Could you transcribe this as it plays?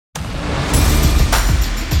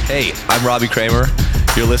Hey, I'm Robbie Kramer.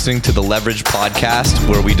 You're listening to the Leverage Podcast,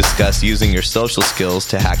 where we discuss using your social skills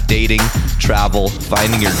to hack dating, travel,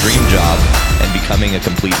 finding your dream job, and becoming a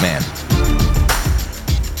complete man.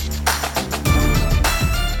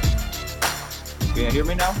 Can you hear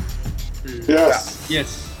me now? Yes. Yeah.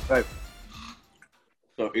 Yes. Right.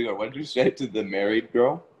 So, Igor, what did you say to the married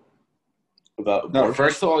girl about abortion? No,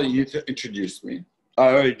 first of all, you introduced me. I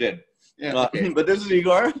already did. Yeah. Okay. But this is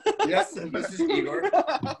Igor. Yes, and this is Igor.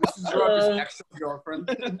 This is Robbie's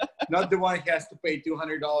ex-girlfriend. Not the one he has to pay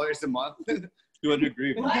 $200 a month. 200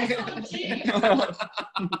 grief.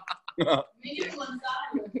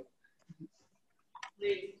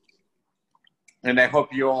 And I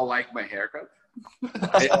hope you all like my haircut.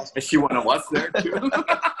 I see one of us there too.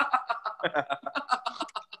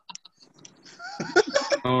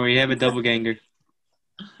 Oh, we have a double ganger.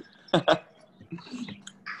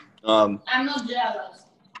 I'm not jealous.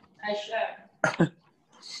 I share.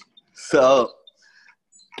 So,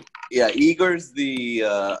 yeah, Igor's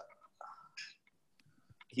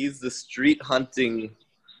he's the street hunting,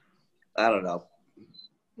 I don't know,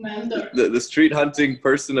 Mentor. the street hunting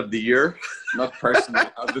person of the year. Not person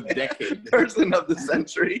of the decade. Person of the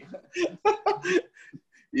century.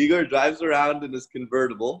 Igor drives around in his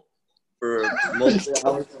convertible for multiple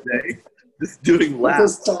hours a day, just doing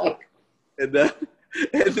laps. And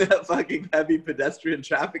in the fucking heavy pedestrian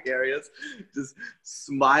traffic areas, just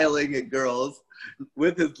smiling at girls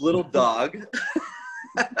with his little dog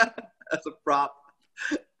as a prop.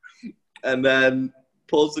 And then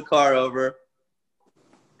pulls the car over,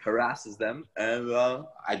 harasses them, and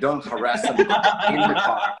I don't harass them in the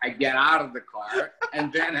car. I get out of the car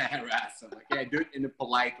and then I harass them. Okay, I do it in a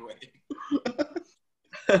polite way.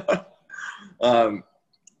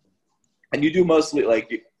 And you do mostly like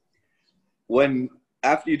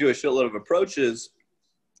after you do a shitload of approaches,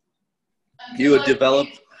 you would develop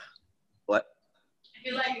what?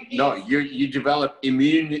 No, you develop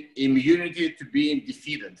immunity to being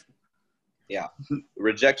defeated. Yeah,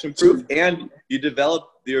 rejection proof, and you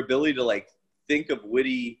develop your ability to like think of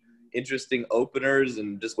witty, interesting openers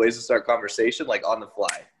and just ways to start conversation like on the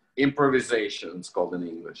fly. Improvisation, it's called in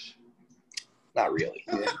English. Not really.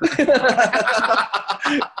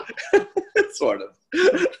 Sort of.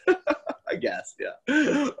 I guess,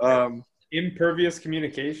 yeah. Impervious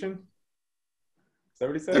communication? Is that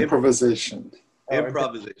what he said? Improvisation.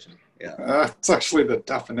 Improvisation, yeah. It's actually the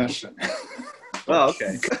definition. Oh,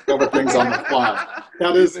 okay. Other things on the fly.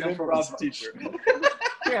 That is an improv teacher.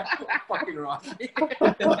 Yeah, fucking wrong.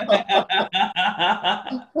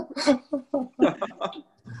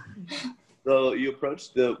 So you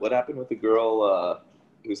approached what happened with the girl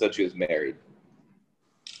who said she was married?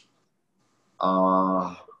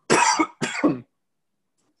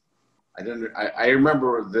 I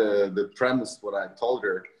remember the premise, what I told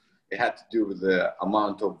her. It had to do with the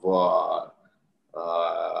amount of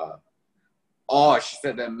she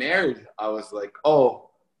said I'm married. I was like,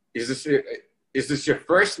 oh, is this your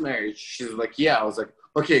first marriage? She's like, yeah. I was like,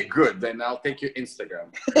 okay, good. Then I'll take your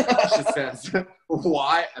Instagram. She says,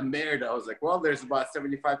 why? I'm married. I was like, well, there's about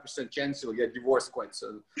 75% chance you'll get divorced quite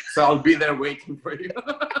soon. So I'll be there waiting for you.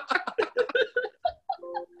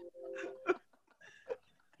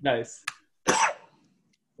 Nice.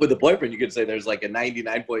 With a boyfriend, you could say there's like a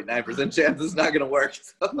 99.9% chance it's not going to work.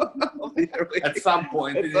 So I'll be there waiting. At some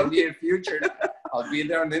point in the near future, I'll be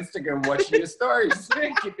there on Instagram watching your stories,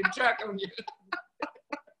 keeping track of you.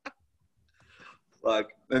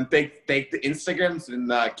 Fuck. Then take the Instagrams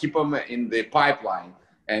and keep them in the pipeline.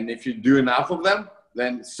 And if you do enough of them,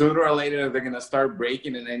 then sooner or later they're gonna start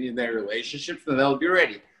breaking in any of their relationships, and they'll be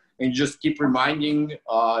ready. And just keep reminding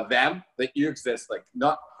them that you exist, like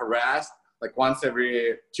not harassed, like once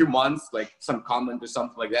every 2 months, like some comment or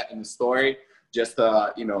something like that in the story, just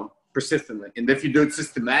persistently. And if you do it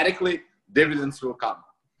systematically, dividends will come.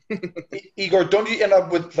 Igor, don't you end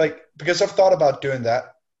up with because I've thought about doing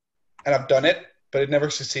that and I've done it, but it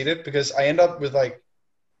never succeeded because I end up with like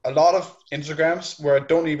a lot of Instagrams where I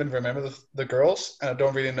don't even remember the girls and I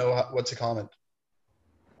don't really know what to comment.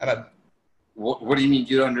 And what do you mean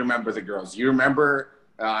you don't remember the girls? You remember,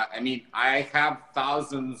 I have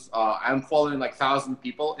thousands, I'm following like 1,000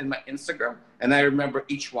 people in my Instagram, and I remember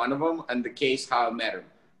each one of them and the case how I met them.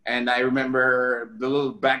 And I remember the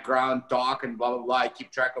little background talk and blah, blah, blah. I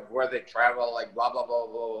keep track of where they travel, like blah, blah, blah,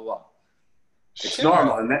 blah, blah, blah. It's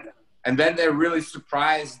normal. And then they're really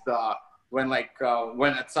surprised when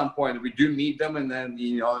at some point we do meet them, and then,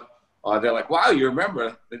 they're like, wow, you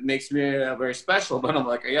remember. It makes me very special. But I'm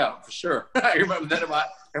like, yeah, for sure. I remember that about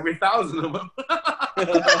every 1,000 of them.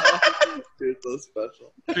 Dude, so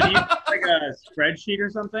special. Should you use like a spreadsheet or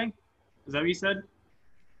something? Is that what you said?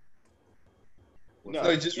 No,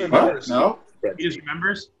 he just What? remembers. No? He just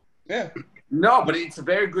remembers. Yeah. No, but it's a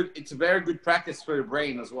very good practice for your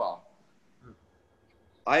brain as well.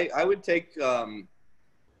 I would take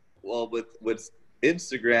well with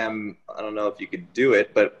Instagram, I don't know if you could do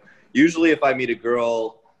it, but usually if I meet a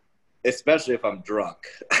girl, especially if I'm drunk,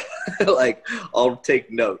 like I'll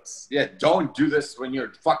take notes. Yeah, don't do this when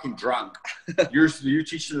you're fucking drunk. You're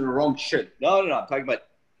teaching the wrong shit. No, I'm talking about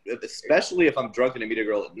especially if I'm drunk and I meet a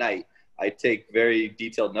girl at night. I take very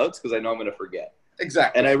detailed notes because I know I'm going to forget.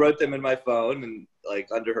 Exactly. And I wrote them in my phone and like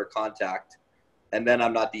under her contact, and then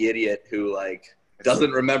I'm not the idiot who like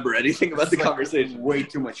doesn't remember anything about the conversation. Way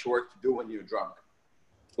too much work to do when you're drunk.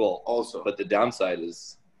 Well, Also, but the downside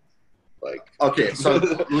is like okay. So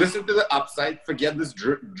listen to the upside. Forget this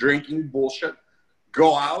drinking bullshit.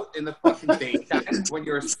 Go out in the fucking daytime when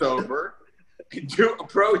you're sober and do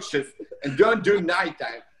approaches, and don't do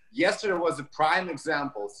nighttime. Yesterday was a prime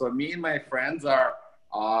example. So me and my friends are.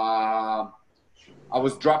 I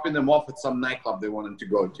was dropping them off at some nightclub they wanted to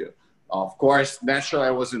go to. Of course, naturally,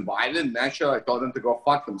 I was invited. Naturally, I told them to go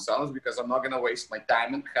fuck themselves because I'm not going to waste my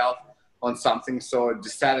time and health on something so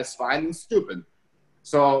dissatisfied and stupid.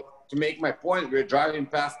 So to make my point, we're driving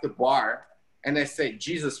past the bar, and I say,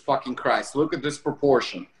 Jesus fucking Christ, look at this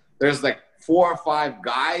proportion. There's like 4 or 5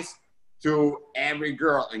 guys to every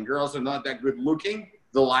girl, and girls are not that good looking.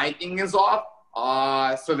 The lighting is off,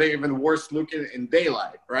 so they're even worse looking in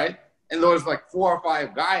daylight, right? And there's like 4 or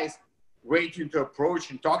 5 guys waiting to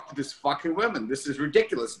approach and talk to these fucking women. This is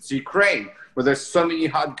ridiculous. It's Ukraine, where there's so many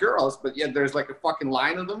hot girls, but yet there's like a fucking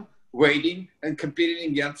line of them waiting and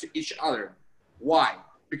competing against each other. Why?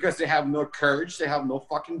 Because they have no courage. They have no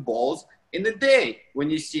fucking balls. In the day, when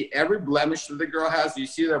you see every blemish that the girl has, you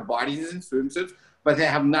see their bodies in swimsuits, but they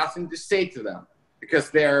have nothing to say to them because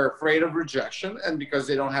they're afraid of rejection and because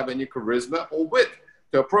they don't have any charisma or wit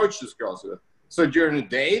to approach these girls with. So during the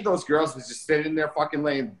day, those girls are just sitting there fucking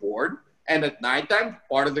laying bored. And at nighttime,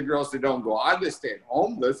 part of the girls, they don't go out. They stay at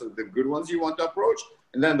home. Those are the good ones you want to approach.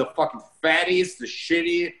 And then the fucking fatties, the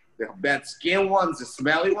shitty, the bad skin ones, the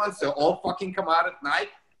smelly ones, they all fucking come out at night.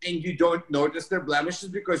 And you don't notice their blemishes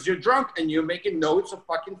because you're drunk and you're making notes of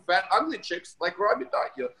fucking fat, ugly chicks like Robbie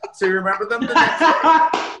taught you. So you remember them the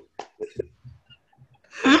next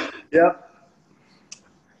day. Yep.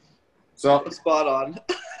 So Spot on.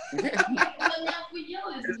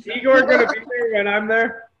 Is Igor gonna be there when I'm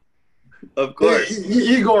there? Of course.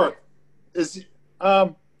 Igor, we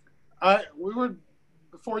were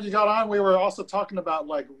before you got on. We were also talking about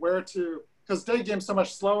like where to, because day game's so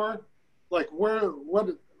much slower. Like what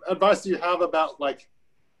advice do you have about like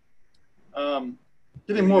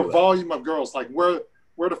getting more volume of girls? Like where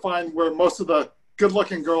to find where most of the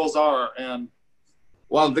good-looking girls are? And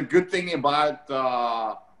well, the good thing about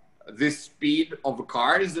this speed of a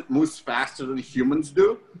car is it moves faster than humans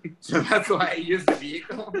do. So that's why I use the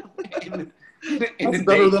vehicle. That's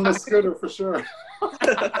better than a scooter for sure.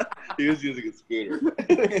 He was using a scooter.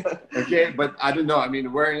 Okay, but I don't know. I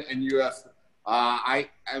mean, we're in U.S. I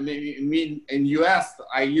mean, in U.S.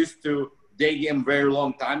 I used to day game very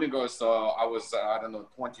long time ago. So I was,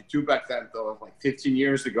 22 back then. So it was like 15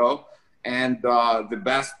 years ago. And the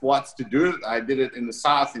best spots to do it, I did it in the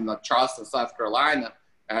South, in Charleston, South Carolina,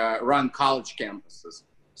 around college campuses.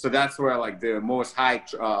 So that's where like the most high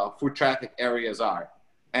foot traffic areas are.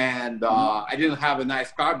 And I didn't have a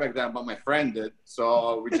nice car back then, but my friend did.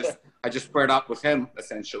 So I just paired up with him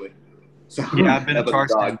essentially. So Yeah, I've been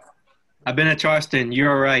to Charleston.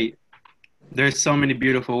 You're right. There's so many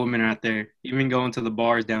beautiful women out there. Even going to the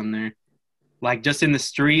bars down there, like just in the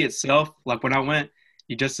street itself. Like when I went,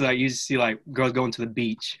 you just see like girls going to the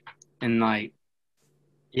beach, and like,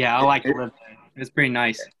 yeah, I like to live there. It's pretty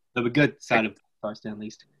nice. The good side of Charleston, at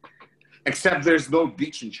least. Except there's no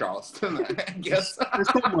beach in Charleston, I guess.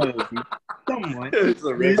 Somewhat. It's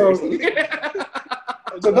a river.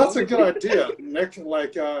 So that's a good idea, Nick.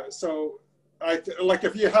 Like, like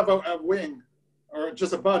if you have a wing or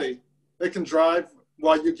just a buddy, they can drive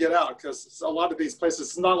while you get out, because a lot of these places,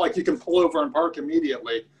 it's not like you can pull over and park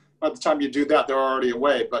immediately. By the time you do that, they're already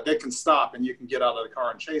away, but they can stop and you can get out of the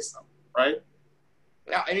car and chase them, right?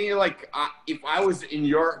 Yeah, I mean, like, if I was in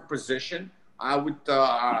your position, I would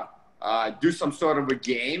do some sort of a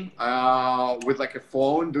game with like a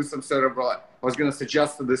phone, do some sort of, I was going to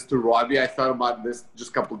suggest this to Robbie. I thought about this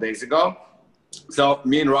just a couple of days ago. So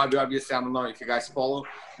me and Robbie, obviously, I don't know if you guys follow,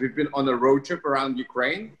 we've been on a road trip around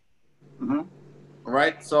Ukraine. Mm-hmm.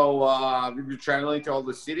 Right, so we've been traveling to all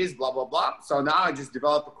the cities, blah, blah, blah. So now I just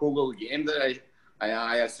developed a cool little game that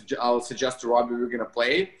I'll suggest to Robbie we're going to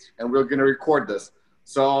play, and we're going to record this.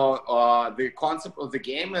 So the concept of the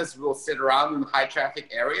game is we'll sit around in high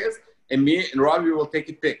traffic areas, and me and Robbie will take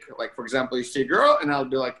a pick. Like, for example, you see a girl, and I'll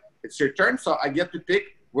be like, it's your turn, so I get to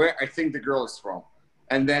pick where I think the girl is from.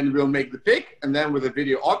 And then we'll make the pick, and then with the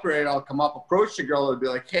video operator, I'll come up, approach the girl, and be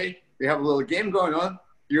like, hey, we have a little game going on.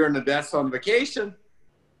 You're in Odessa on vacation.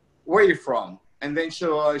 Where are you from? And then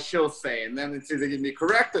she'll say, and then it's either going to be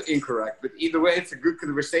correct or incorrect. But either way, it's a good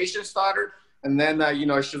conversation starter. And then, you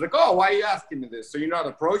know, she's like, oh, why are you asking me this? So you're not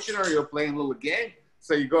approaching her, you're playing a little game.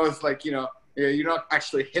 So you go, it's like, you know, you're not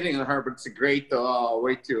actually hitting on her, but it's a great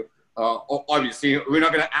way to, obviously, we're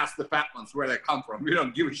not going to ask the fat ones where they come from. We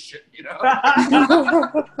don't give a shit, you know?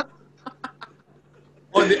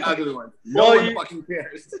 Or the ugly ones. No one fucking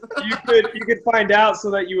cares. you could find out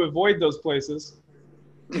so that you avoid those places.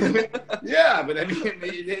 Yeah, but I mean,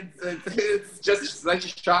 it's just such a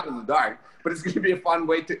shot in the dark. But it's going to be a fun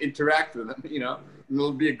way to interact with them, you know. And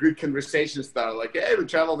it'll be a good conversation starter. Like, hey, we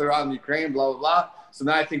traveled around Ukraine, blah, blah, blah. So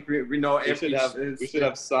now I think we know everything. We should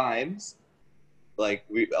have signs. Like,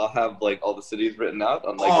 I'll have, like, all the cities written out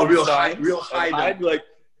on, like, real signs. high. Like,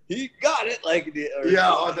 he got it. Like,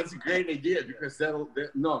 that's a great idea because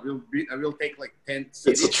we'll take, like, 10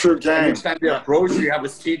 cities. It's a true game. Each time they approach, you have a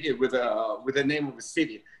city with the name of a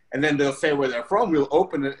city. And then they'll say where they're from. We'll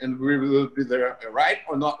open it, and we will be there right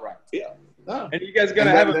or not right. Yeah. Oh. And you guys going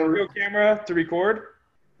to have a video camera to record?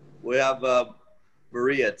 We have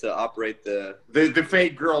Maria to operate the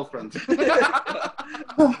fake girlfriend. That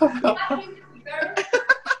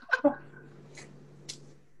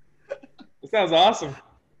sounds awesome.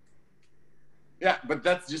 Yeah, but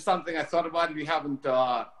that's just something I thought about. We haven't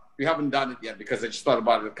done it yet because I just thought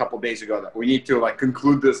about it a couple of days ago that we need to like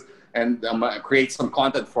conclude this and create some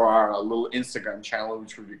content for our little Instagram channel,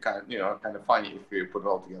 which would be kind of funny if we put it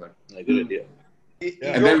all together. A good idea.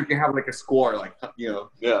 Yeah. And then we can have like a score, like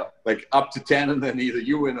like up to 10, and then either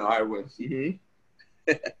you win or I win.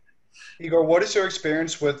 Mm-hmm. Igor, what is your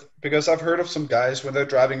experience with? Because I've heard of some guys when they're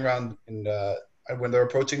driving around when they're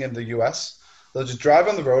approaching in the U.S., they'll just drive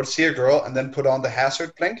on the road, see a girl, and then put on the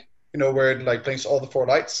hazard blink. You know, where it like blinks all the 4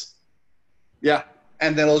 lights. Yeah.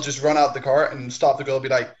 And then they'll just run out the car and stop the girl and be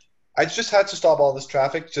like, I just had to stop all this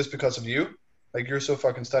traffic just because of you. Like, you're so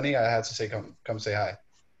fucking stunning. I had to say, come say hi.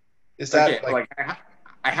 Is that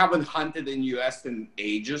I haven't hunted in U.S. in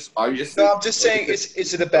ages, obviously. No, I'm just saying,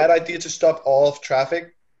 is it a bad idea to stop all of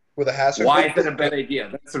traffic with a hazard? Why is it a bad idea?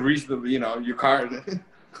 That's the reason, your car.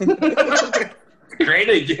 Great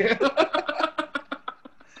idea.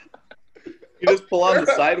 You just pull on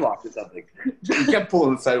the sidewalk or something. You can't pull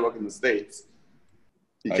on the sidewalk in the States.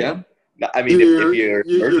 You can? No, I mean, if you're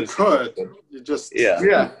you could. You just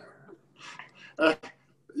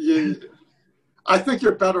I think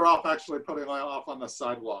you're better off actually putting it off on the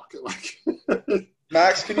sidewalk.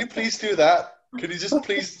 Max, can you please do that? Can you just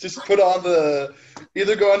put on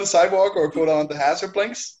either go on the sidewalk or put on the hazard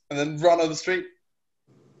blinks and then run on the street?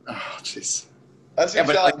 Oh, jeez. That's your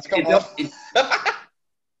challenge. Come on.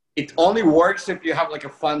 It only works if you have like a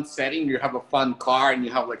fun setting, you have a fun car, and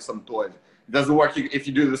you have like some toys. It doesn't work if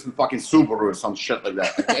you do this in fucking Subaru or some shit like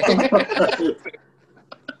that.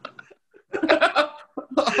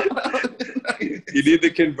 You need the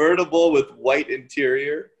convertible with white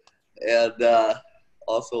interior, and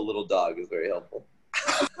also a little dog is very helpful.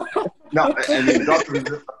 No, and the dog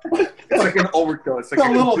it's like an overkill. It's like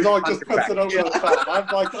a little dog just puts it over the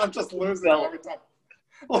top. I'm just losing every time.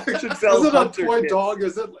 Like, is it a toy dog?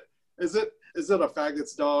 Is it a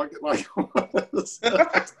faggot's dog? Like,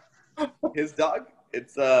 his dog?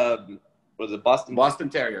 It's what is it? Boston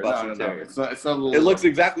Terrier. Boston No. Terrier. It's not a little. It looks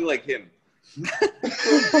exactly like him.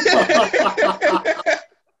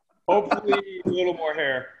 Hopefully, a little more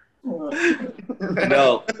hair.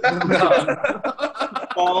 No.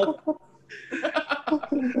 Bald.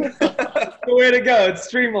 That's the way to go. It's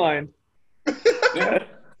streamlined.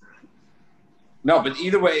 No, but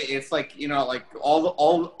either way, it's like, like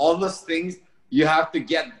all those things, you have to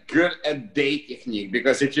get good at day technique.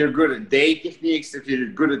 Because if you're good at day techniques, if you're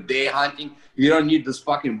good at day hunting, you don't need this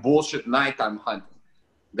fucking bullshit nighttime hunting.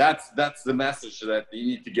 That's the message that you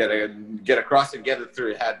need to get across and get it through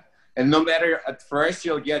your head. And no matter, at first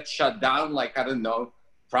you'll get shut down, like, I don't know,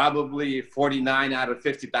 probably 49 out of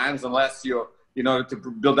 50 times, unless to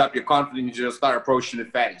build up your confidence, you'll start approaching the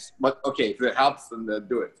fatties. But okay, if it helps, then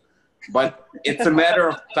do it. But it's a matter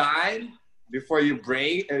of time before you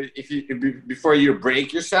break, before you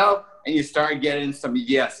break yourself and you start getting some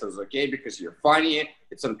yeses, okay? Because you're funny,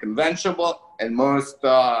 it's unconventional, and most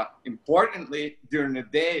importantly, during the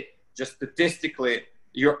day, just statistically,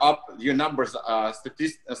 your numbers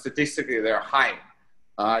statistically they're high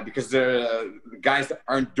because the guys that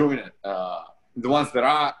aren't doing it, the ones that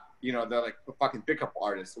are, they're like fucking pickup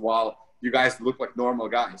artists, while you guys look like normal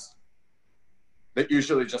guys. that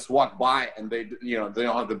usually just walk by and they don't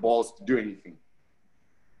have the balls to do anything.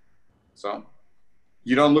 So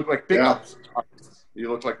you don't look like pickup artists. You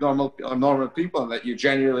look like normal people, and that you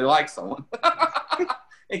genuinely like someone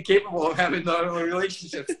and capable of having normal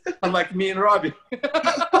relationships, unlike me and Robbie.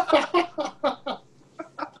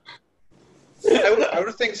 I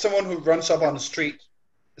would think someone who runs up on the street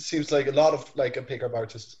seems like a lot of like a pickup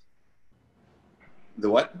artist. The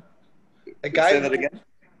what? A guy. Say that again.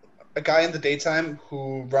 A guy in the daytime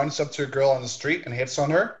who runs up to a girl on the street and hits on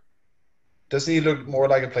her. Doesn't he look more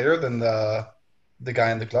like a player than the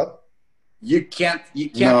guy in the club? You can't.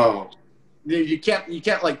 No. You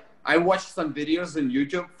can't like. I watched some videos on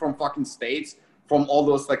YouTube from fucking States, from all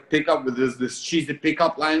those like pickup with this cheesy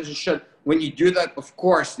pickup lines and shit. When you do that, of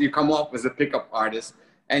course, you come off as a pickup artist.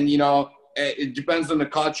 And, it depends on the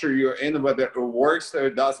culture you're in, whether it works or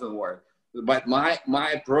it doesn't work. But my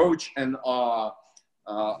approach and, for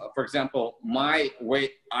example, my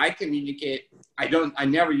way I communicate, I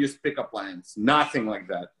never use pickup lines, nothing like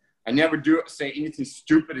that. I never say anything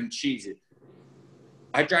stupid and cheesy.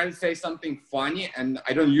 I try to say something funny, and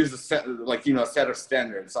I don't use a set of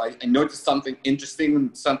standards. I notice something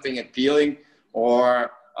interesting, something appealing,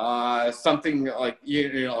 or something like,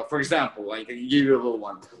 for example, like I give you a little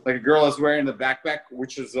one. Like a girl is wearing a backpack,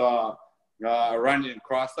 which is running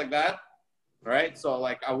across like that, right? So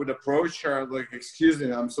like I would approach her like, excuse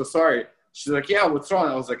me, I'm so sorry. She's like, yeah, what's wrong?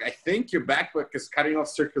 I was like, I think your backpack is cutting off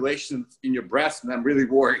circulation in your breast, and I'm really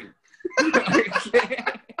worried. And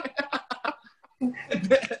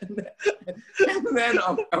then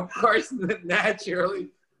of course, naturally,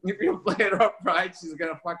 if you play it up right, she's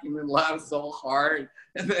gonna fucking laugh so hard,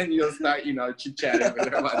 and then you'll start, chit-chatting with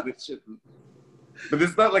her about this shit. But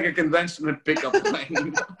it's not like a conventional pickup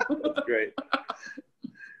line. That's great.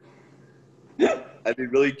 I'd be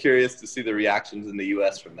really curious to see the reactions in the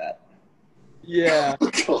U.S. from that. Yeah.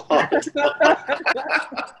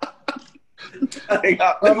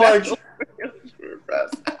 I'm like,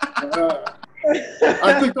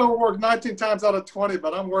 I think they'll work 19 times out of 20,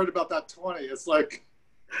 but I'm worried about that 20. It's like,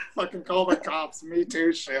 fucking call the cops, me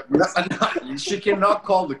too shit. No, she cannot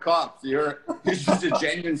call the cops. You're just a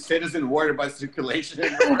genuine citizen worried about circulation.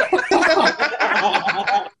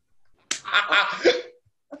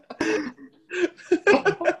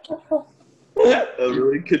 A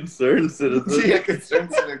really concerned citizen. Yeah,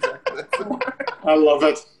 concerned citizen. Exactly. I love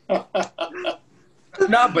it.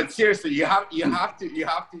 No, but seriously, you have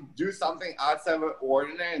to do something outside of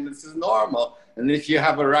ordinary, and this is normal. And if you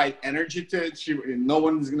have a right energy to it, no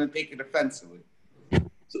one's gonna take it offensively.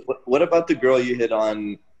 So what about the girl you hit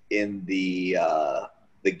on in the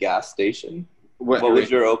gas station? What was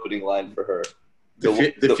your opening line for her? The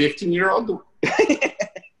 15-year-old?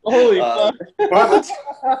 Holy fuck. What?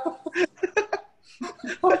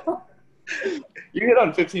 You hit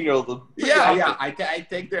on 15-year-olds. Yeah. I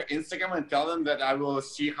take their Instagram and tell them that I will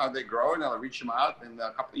see how they grow, and I'll reach them out in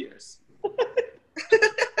a couple of years.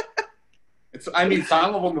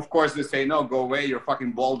 Some of them, of course, they say, no, go away, you're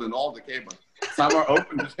fucking bald and old, okay, but some are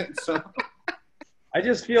open to it, so. I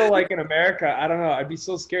just feel like in America, I don't know, I'd be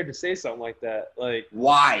so scared to say something like that. Like,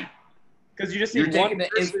 why? Because you just need one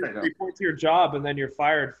person to report to your job, and then you're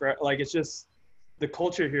fired for, like, it's just, the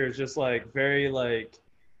culture here is just, like, very, like,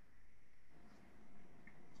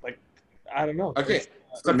 I don't know. Okay.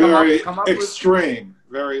 So very extreme.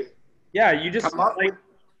 Very. Yeah, you just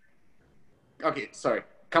Okay, sorry.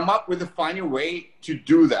 Come up with a funny way to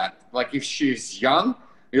do that. Like if she's young,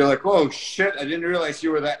 you're like, oh shit, I didn't realize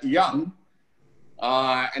you were that young.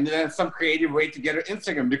 And then some creative way to get her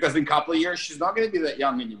Instagram, because in a couple of years she's not going to be that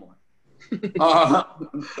young anymore.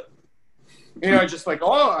 Just like,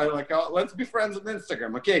 let's be friends on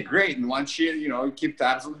Instagram. Okay, great. And once you keep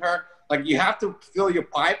tabs on her. Like you have to fill your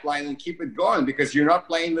pipeline and keep it going, because you're not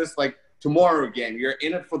playing this like tomorrow game. You're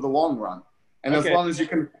in it for the long run. And as long as you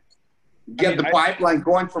can get the pipeline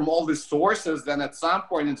going from all these sources, then at some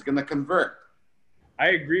point it's going to convert. I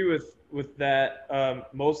agree with that.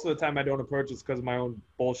 Most of the time I don't approach it because of my own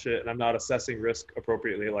bullshit, and I'm not assessing risk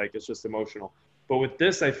appropriately. Like it's just emotional. But with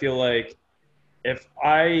this, I feel like if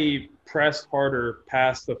I press harder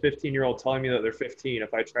past the 15-year-old telling me that they're 15,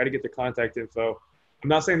 if I try to get the contact info, I'm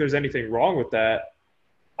not saying there's anything wrong with that.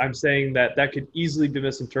 I'm saying that could easily be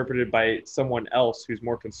misinterpreted by someone else who's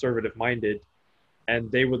more conservative minded,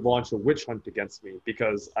 and they would launch a witch hunt against me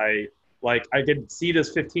because I could see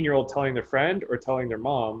this 15-year-old telling their friend or telling their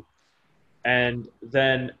mom, and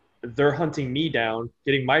then they're hunting me down,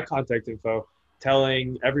 getting my contact info,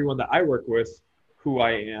 telling everyone that I work with who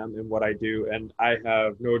I am and what I do, and I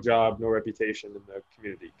have no job, no reputation in the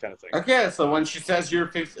community, kind of thing. Okay, so when she says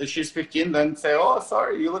she's 15, then say, oh,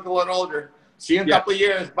 sorry, you look a lot older. See you in a couple of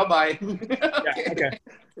years. Bye-bye. Okay.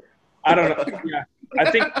 I don't know. Yeah.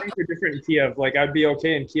 I think things are different in Kiev. Like, I'd be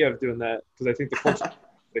okay in Kiev doing that because I think the culture,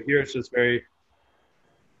 but here it's just very.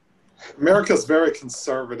 America's very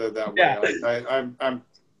conservative that way. Yeah.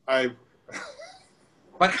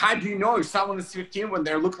 But how do you know if someone is 15 when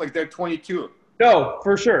they look like they're 22? No,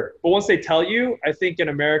 for sure. But once they tell you, I think in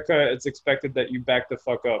America it's expected that you back the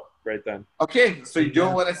fuck up right then. Okay, so you do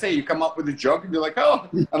what I say. You come up with a joke and you're like, oh,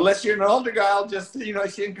 unless you're an older guy, I'll just, see you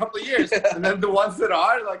in a couple of years. And then the ones that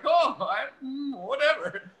are like, oh,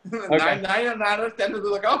 whatever. Okay. 9 out of 10 will be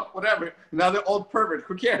like, oh, whatever. Now they're old pervert.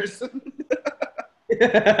 Who cares?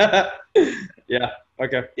 Yeah.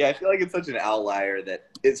 Okay. Yeah, I feel like it's such an outlier that,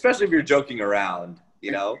 especially if you're joking around,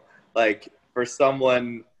 like for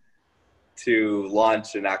someone to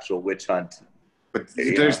launch an actual witch hunt. But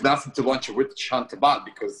there's nothing to launch a witch hunt about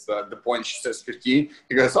because the point she says 15,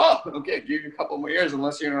 he goes, oh, okay, give you a couple more years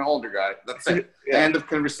unless you're an older guy. That's it. Yeah. End of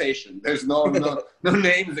conversation. There's no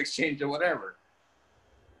names exchanged or whatever.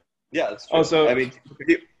 Yeah, that's true. Oh, so I mean,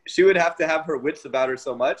 she would have to have her wits about her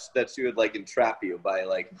so much that she would like entrap you by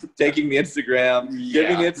like taking the Instagram,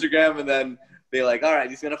 giving the Instagram, and then be like, all right,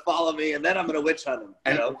 he's gonna follow me, and then I'm gonna witch hunt him.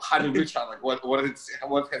 And how do you witch hunt? Like, what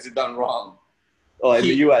has he done wrong? Oh, in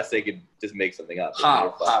the U.S., they could just make something up.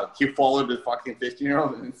 How? He followed the fucking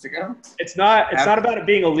 15-year-old on Instagram? It's not about it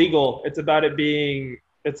being illegal. It's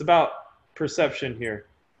about perception here.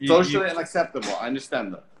 Socially unacceptable. I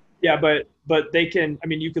understand that. Yeah, but they can. I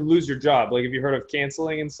mean, you can lose your job. Like, have you heard of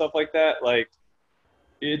canceling and stuff like that? Like,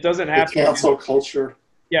 it doesn't have to. Cancel culture.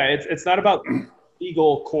 Yeah, it's not about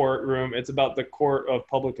legal courtroom. It's about the court of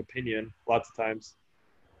public opinion. Lots of times.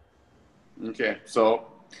 Okay, so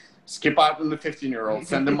skip out on the 15-year-old.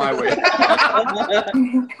 Send them my way.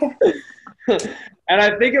 And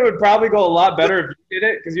I think it would probably go a lot better if you did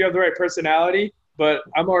it because you have the right personality. But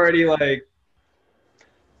I'm already like.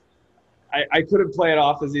 I couldn't play it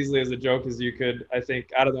off as easily as a joke as you could, I think.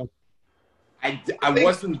 I don't know. I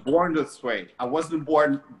wasn't born this way. I wasn't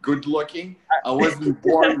born good looking. I wasn't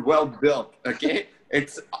born well built, okay?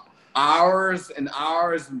 It's hours and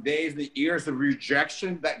hours and days and years of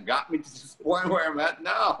rejection that got me to this point where I'm at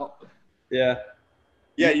now. Yeah.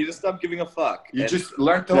 Yeah, you just stop giving a fuck. You just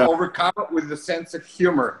learn to overcome it with a sense of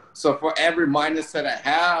humor. So for every minus that I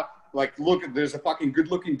have, like, look, there's a fucking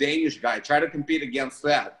good-looking Danish guy. Try to compete against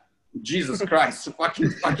that. Jesus Christ,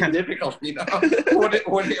 fucking difficult, What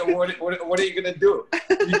are you gonna do?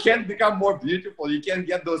 You can't become more beautiful. You can't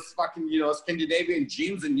get those fucking, Scandinavian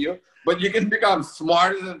genes in you, but you can become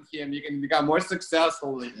smarter than him. You can become more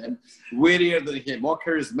successful than him, wittier than him, more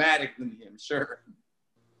charismatic than him. Sure.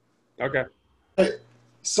 Okay. Hey,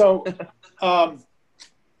 so,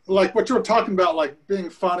 like what you were talking about, like being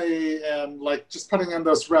funny and like just putting in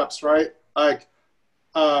those reps, right? Like,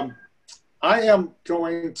 I am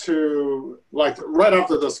going to, like, right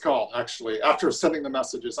after this call, actually, after sending the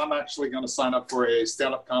messages, I'm actually going to sign up for a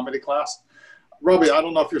stand-up comedy class. Robbie, I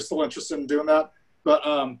don't know if you're still interested in doing that, but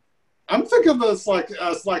I'm thinking of this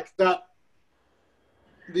as that,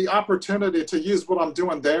 the opportunity to use what I'm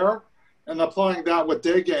doing there and applying that with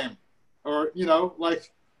day game, or,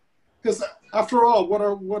 like, because after all, what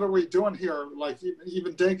are we doing here? Like,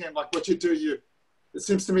 even day game, like what you do, it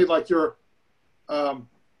seems to me like you're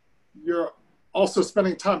also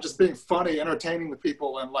spending time just being funny, entertaining the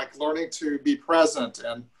people, and like learning to be present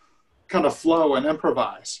and kind of flow and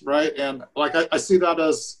improvise, right? And like I see that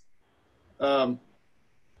as,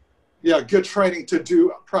 good training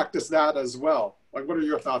to practice that as well. Like, what are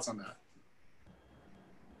your thoughts on that?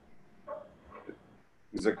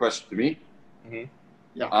 Is there a question to me? Mm-hmm.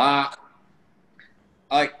 Yeah.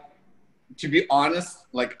 Like, to be honest,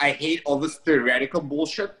 like I hate all this theoretical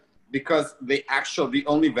bullshit. Because the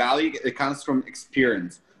only value, it comes from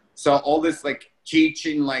experience. So all this like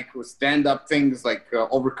teaching, like stand-up things, like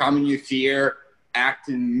overcoming your fear,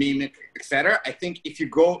 acting, mimic, etc. I think if you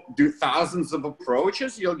go do thousands of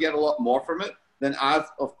approaches, you'll get a lot more from it than us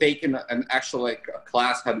of taking an actual like a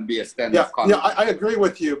class how to be a stand-up comic. Yeah, I agree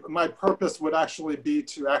with you. My purpose would actually be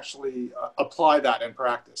to actually apply that in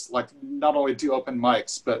practice. Like not only do open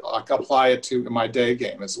mics, but like apply it to my day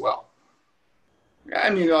game as well.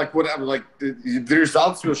 I mean, like whatever, like the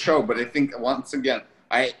results will show. But I think once again,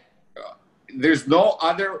 there's no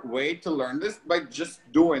other way to learn this by just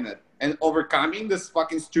doing it and overcoming this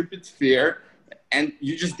fucking stupid fear, and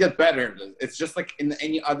you just get better. It's just like in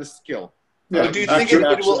any other skill. Yeah, do you think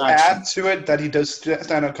it will add to it that he does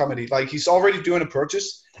stand-up comedy? Like he's already doing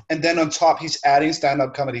approaches, and then on top he's adding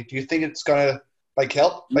stand-up comedy. Do you think it's gonna like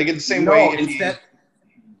help? Like in the same way?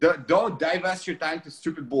 don't divest your time to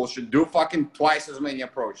stupid bullshit. Do fucking twice as many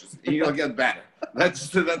approaches, and you'll get better.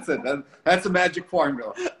 That's it. That's a magic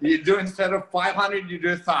formula. You do instead of 500, you do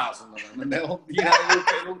 1,000 of them, and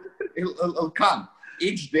it'll come.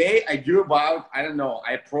 Each day I do about, I don't know,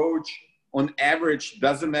 I approach on average,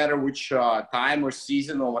 doesn't matter which time or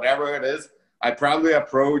season or whatever it is, I probably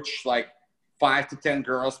approach like 5 to 10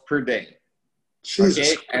 girls per day.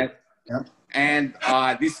 Jesus. Okay, and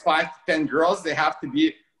these 5 to 10 girls, they have to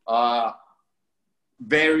be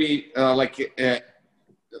very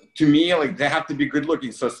to me, like they have to be good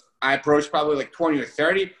looking. So I approach probably like 20 or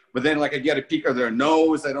 30, but then like I get a peek of their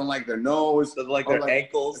nose. I don't like their nose. So like their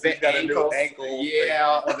ankles. The ankles.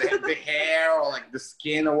 Yeah, or the hair, or like the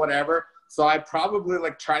skin or whatever. So I probably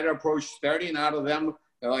like try to approach 30, and out of them,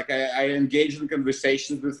 like I engage in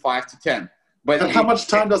conversations with 5 to 10. But and how much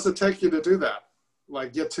time does it take you to do that?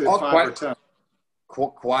 Like get to 5 or 10?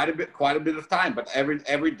 Quite a bit of time. But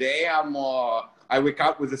every day I wake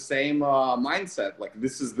up with the same mindset. Like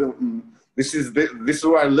this is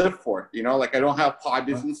what I live for. You know, like I don't have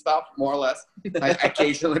hobbies and stuff, more or less. I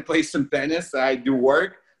occasionally play some tennis. I do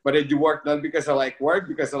work, but I do work not because I like work,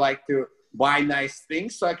 because I like to buy nice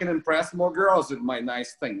things so I can impress more girls with my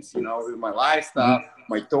nice things, you know, with my lifestyle,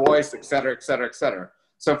 my toys, etc., etc., etc.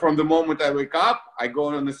 So from the moment I wake up, I go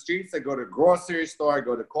on the streets, I go to grocery store, I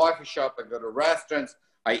go to coffee shop, I go to restaurants,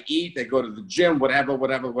 I eat, I go to the gym,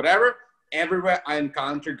 whatever. Everywhere I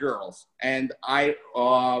encounter girls, and I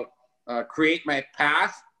create my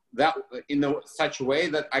path that in such a way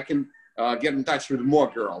that I can get in touch with more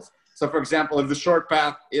girls. So for example, if the short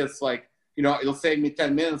path is like, you know, it'll save me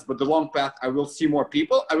 10 minutes, but the long path, I will see more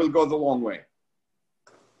people, I will go the long way.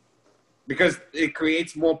 Because it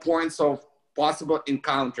creates more points of possible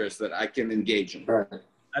encounters that I can engage in. Right.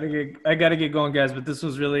 I gotta get going, guys, but this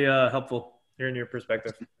was really helpful hearing your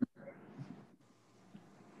perspective.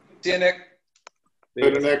 See you, Nick.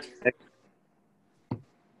 Later, Nick.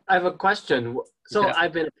 I have a question. So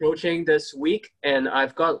I've been approaching this week, and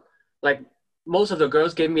I've got like most of the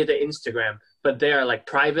girls gave me the Instagram, but they are like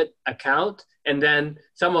private account, and then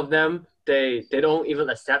some of them they don't even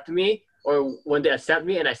accept me, or when they accept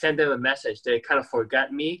me and I send them a message, they kind of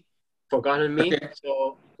forgotten me. Okay.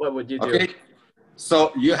 So what would you do? Okay.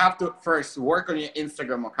 So you have to first work on your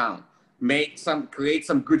Instagram account, create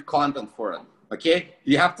some good content for it. Okay,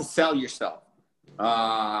 you have to sell yourself.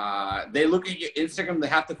 They look at your Instagram, they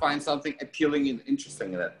have to find something appealing and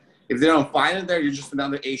interesting in it. If they don't find it there, you're just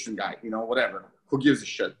another Asian guy, you know, whatever. Who gives a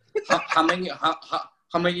shit? How many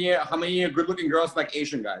good-looking girls like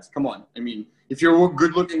Asian guys? Come on. I mean, if you're a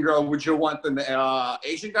good-looking girl, would you want an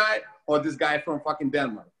Asian guy or this guy from fucking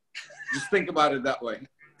Denmark? Just think about it that way.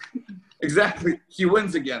 Exactly. He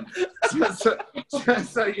wins again.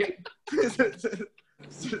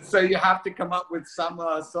 So you have to come up with some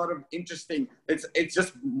sort of interesting, it's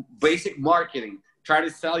just basic marketing. Try to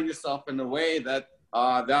sell yourself in a way that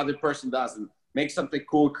the other person doesn't. Make something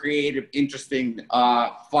cool, creative, interesting,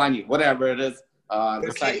 funny, whatever it is,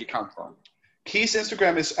 the side you come from. Key's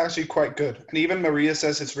Instagram is actually quite good. And even Maria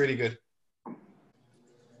says it's really good.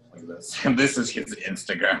 Like this. And this is his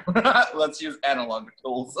Instagram. Let's use analog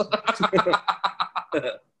tools.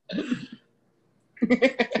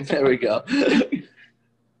 There we go.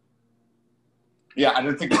 Yeah, I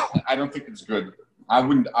don't think it's good. I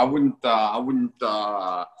wouldn't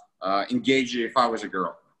engage if I was a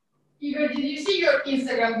girl. Igor, did you see your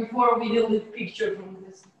Instagram before we delete picture from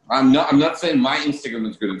this? I'm not saying my Instagram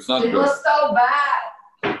is good. It's not good. It was so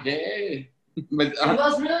bad. Okay. But, it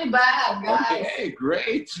was really bad, guys. Okay,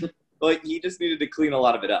 great. Like he just needed to clean a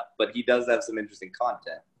lot of it up, but he does have some interesting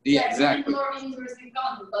content. Yeah, exactly. More interesting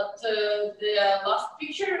content, but the last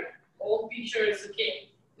picture, old picture is okay.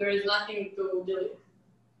 There is nothing to delete.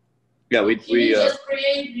 Yeah, we just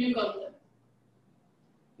create new content.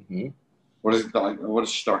 Mm-hmm. What is it like? What is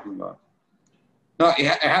she talking about? No,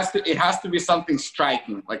 it has to be something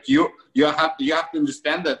striking. Like you have to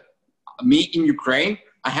understand that me in Ukraine,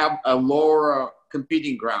 I have a lower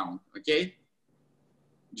competing ground. Okay,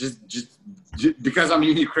 just because I'm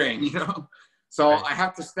in Ukraine, you know. So right. I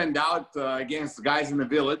have to stand out against guys in the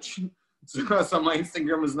village. So my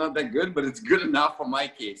Instagram is not that good, but it's good enough for my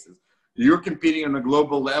cases. You're competing on a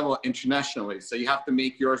global level internationally, so you have to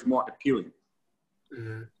make yours more appealing.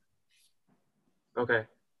 Mm-hmm. Okay,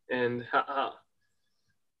 and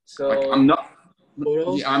so like I'm not.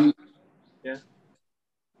 Photos?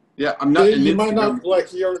 Yeah, I'm not. You might not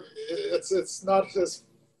like your. It's not his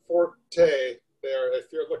forte there.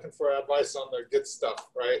 If you're looking for advice on the good stuff,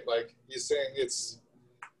 right? Like he's saying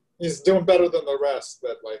he's doing better than the rest,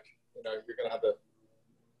 but like you're gonna have to.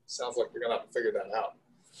 Sounds like you're gonna have to figure that out.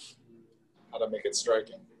 How to make it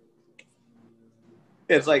striking.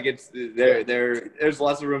 It's like there's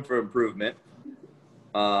lots of room for improvement.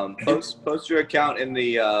 Post your account in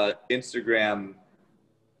the Instagram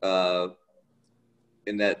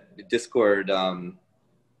in that Discord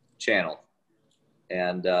channel,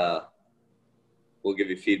 and we'll give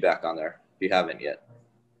you feedback on there if you haven't yet.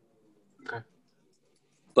 Okay.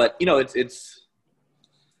 But it's.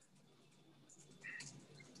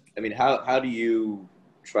 I mean, how do you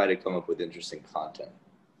try to come up with interesting content?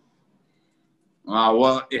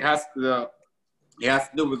 Well, it has to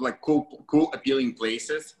do with like cool, appealing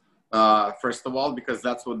places. First of all, because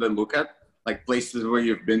that's what they look at, like places where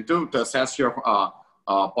you've been to assess your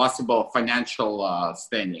possible financial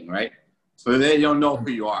standing, right? So they don't know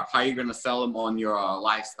who you are. How are you going to sell them on your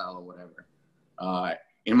lifestyle or whatever?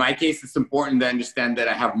 In my case, it's important to understand that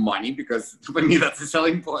I have money, because for me, that's a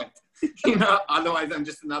selling point. Otherwise I'm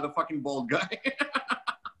just another fucking bald guy.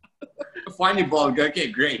 A funny bald guy. Okay,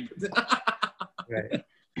 great. Right.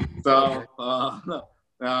 So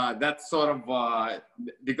that's sort of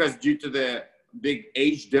because due to the big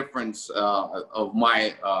age difference of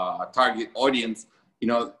my target audience,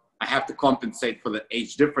 I have to compensate for the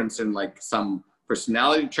age difference in like some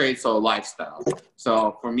personality traits or lifestyle.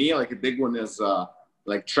 So for me, like a big one is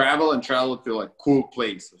like travel to like cool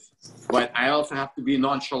places. But I also have to be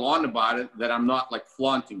nonchalant about it, that I'm not like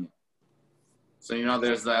flaunting it. So,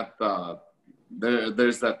 there's that,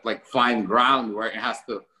 there's that like fine ground where it has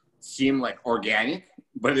to seem like organic,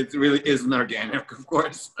 but it really isn't organic, of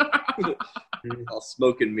course. All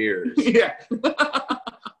smoke and mirrors. Yeah.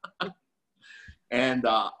 And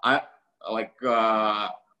I like,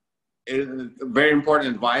 very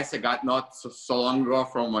important advice I got not so long ago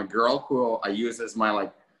from a girl who I use as my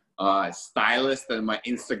like stylist and my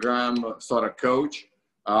Instagram sort of coach.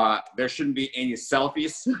 There shouldn't be any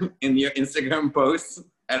selfies in your Instagram posts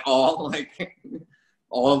at all. Like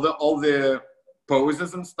all the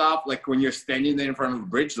poses and stuff, like when you're standing there in front of a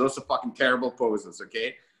bridge, those are fucking terrible poses.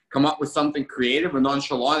 Okay, come up with something creative and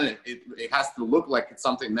nonchalant. It has to look like it's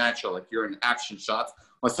something natural, like you're in action shots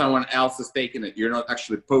or someone else is taking it. You're not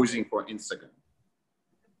actually posing for Instagram.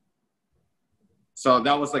 So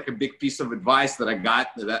that was like a big piece of advice that I got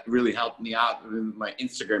that really helped me out in my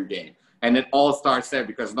Instagram game. And it all starts there,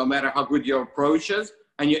 because no matter how good your approach is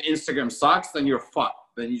and your Instagram sucks, then you're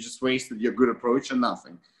fucked. Then you just wasted your good approach and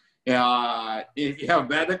nothing. If you have a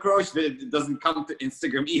bad approach, then it doesn't come to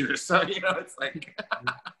Instagram either. So, it's like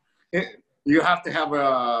you have to have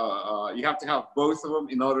both of them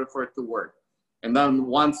in order for it to work. And then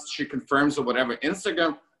once she confirms or whatever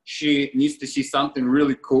Instagram, she needs to see something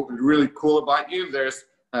really cool about you. There's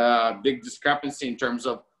a big discrepancy in terms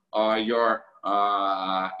of your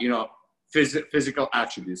physical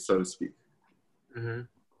attributes, so to speak. Mm-hmm.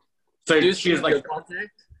 So do you she's still like have the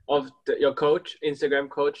contact of your coach, Instagram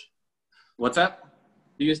coach? What's that?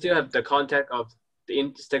 Do you still have the contact of the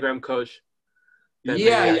Instagram coach?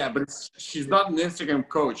 Yeah, but she's not an Instagram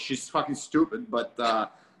coach. She's fucking stupid, but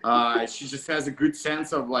she just has a good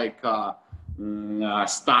sense of like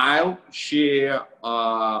style. She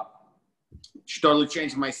totally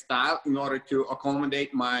changed my style in order to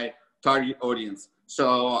accommodate my target audience.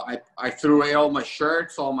 So I threw away all my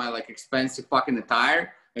shirts, all my like expensive fucking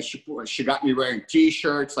attire, and she got me wearing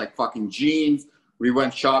t-shirts, like fucking jeans. We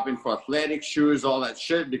went shopping for athletic shoes, all that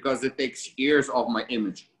shit, because it takes years of my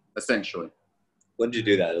image, essentially. When did you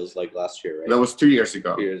do that? It was like last year, right? That was 2 years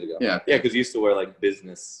ago. 2 years ago. Yeah. Yeah, because you used to wear like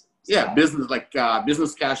business. Yeah, business, like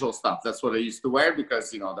business casual stuff. That's what I used to wear,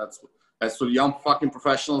 because that's what young fucking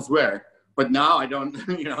professionals wear. But now I don't,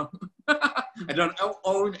 I don't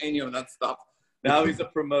own any of that stuff. Now he's a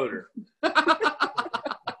promoter.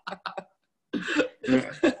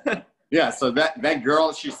 Yeah, so that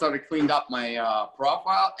girl, she sort of cleaned up my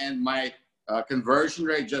profile, and my conversion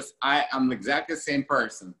rate I'm exactly the same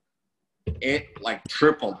person. It like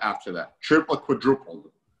tripled after that,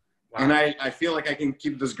 quadrupled. Wow. And I feel like I can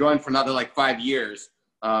keep this going for another like 5 years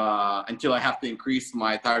until I have to increase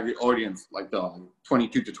my target audience, like the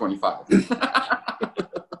 22 to 25.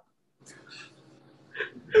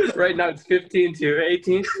 Right now it's 15 to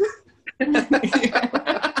 18.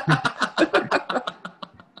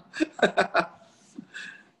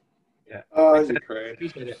 Yeah. Oh, you're great.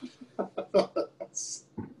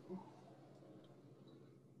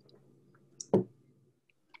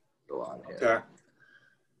 Go on here. Okay.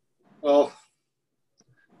 Well,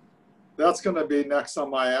 that's going to be next on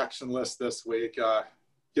my action list this week.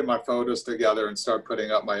 Get my photos together and start putting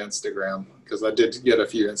up my Instagram, because I did get a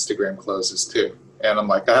few Instagram closes too. And I'm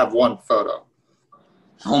like, I have one photo.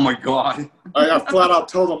 Oh my God. I flat out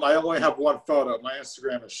told them I only have one photo. My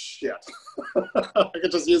Instagram is shit. I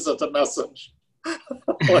could just use it to message.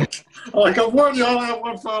 I'm warning you, I only have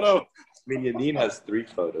one photo. I mean, Yanin has 3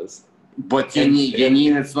 photos. But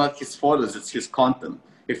Yanin, it's not his photos; it's his content.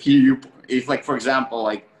 If like for example,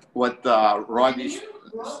 like what Rodney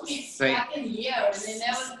saying,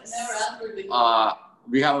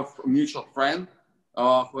 we have a mutual friend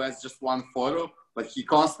who has just one photo, but he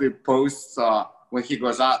constantly posts when he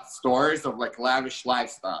goes out stories of like lavish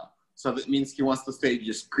lifestyle. So that means he wants to stay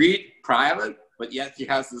discreet, private, but yet he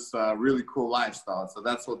has this really cool lifestyle. So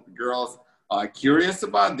that's what the girls are curious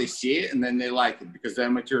about. They see it and then they like it because they're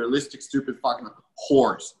materialistic, stupid fucking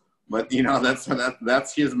whores. But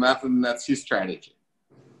that's his method and that's his strategy.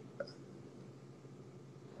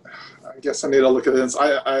 I guess I need to look at this.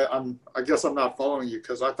 I guess I'm not following you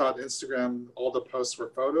because I thought Instagram, all the posts were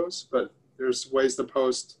photos, but there's ways to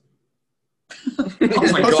post.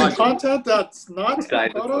 Oh my God. Content that's not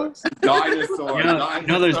photos. Dinosaur.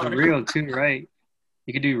 No, there's real too, right?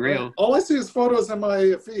 You could do real. All I see is photos in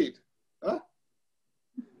my feed. Huh?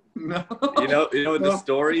 No. You know the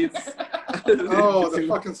stories. Oh, the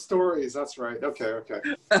fucking stories. That's right. Okay.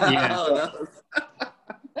 Yeah.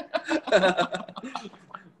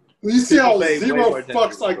 You see how People pay way zero more attention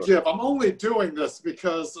fucks to I the give. I'm only doing this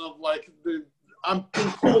because of like I'm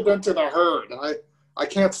being pulled into the herd. I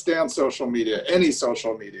can't stand social media, any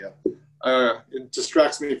social media. It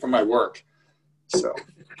distracts me from my work. So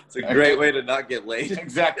It's a great way to not get laid.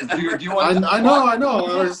 Exactly. Do you want I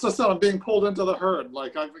know. It's just that I'm being pulled into the herd.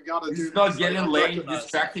 Like I've got to do. It's not this. getting laid,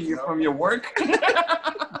 distracting you from your work.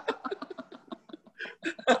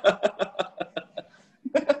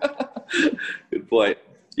 Good point.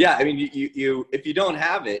 Yeah, I mean, you if you don't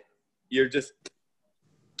have it, you're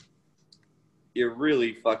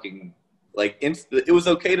really fucking like. It was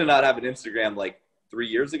okay to not have an Instagram like 3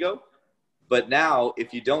 years ago, but now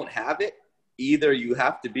if you don't have it, either you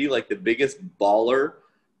have to be like the biggest baller,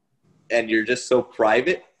 and you're just so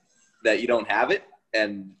private that you don't have it,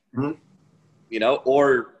 and you know,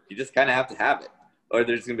 or you just kind of have to have it, or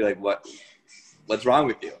they're just gonna be like, what's wrong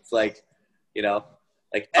with you? It's like, you know.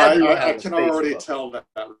 Like I can already tell that,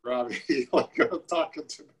 Robbie. Like I'm talking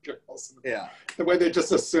to the girls. Yeah. The way they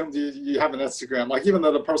just assumed you have an Instagram. Like even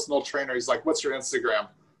though the personal trainer, he's like, "What's your Instagram?"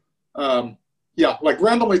 Yeah, like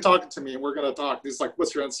randomly talking to me, and we're gonna talk. He's like,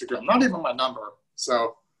 "What's your Instagram?" Not even my number.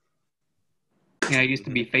 So. Yeah, it used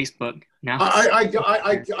to be Facebook. Now.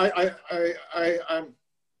 I'm.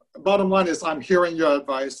 Bottom line is, I'm hearing your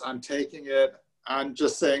advice. I'm taking it. I'm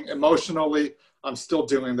just saying, emotionally, I'm still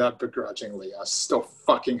doing that begrudgingly. I still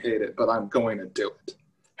fucking hate it, but I'm going to do it.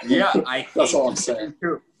 Yeah, That's all I'm saying.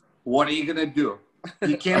 What are you gonna do?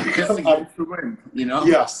 You can't piss against the wind, you know?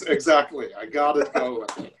 Yes, exactly. I gotta go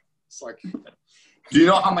with it. It's like, do you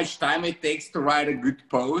know how much time it takes to write a good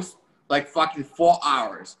post? Like fucking 4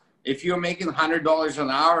 hours. If you're making $100 an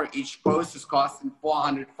hour, each post is costing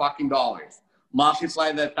 $400 fucking dollars.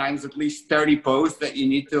 Multiply that times at least 30 posts that you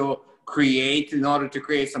need to create in order to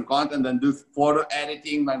create some content, and do photo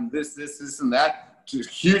editing and this and that, to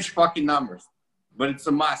huge fucking numbers. But it's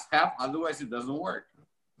a must-have, otherwise it doesn't work.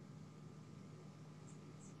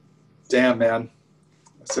 damn, man.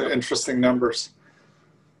 That's interesting numbers.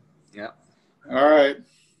 Yeah. All right.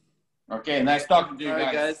 Okay, nice talking to you All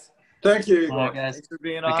right, guys. Thank you, Igor. All right, guys. Thanks for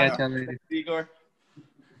being I'll on. catch you later. Igor.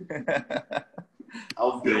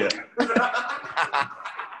 I'll do it.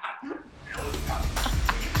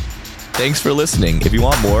 Thanks for listening. If you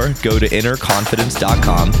want more, go to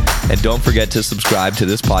innerconfidence.com and don't forget to subscribe to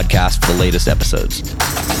this podcast for the latest episodes.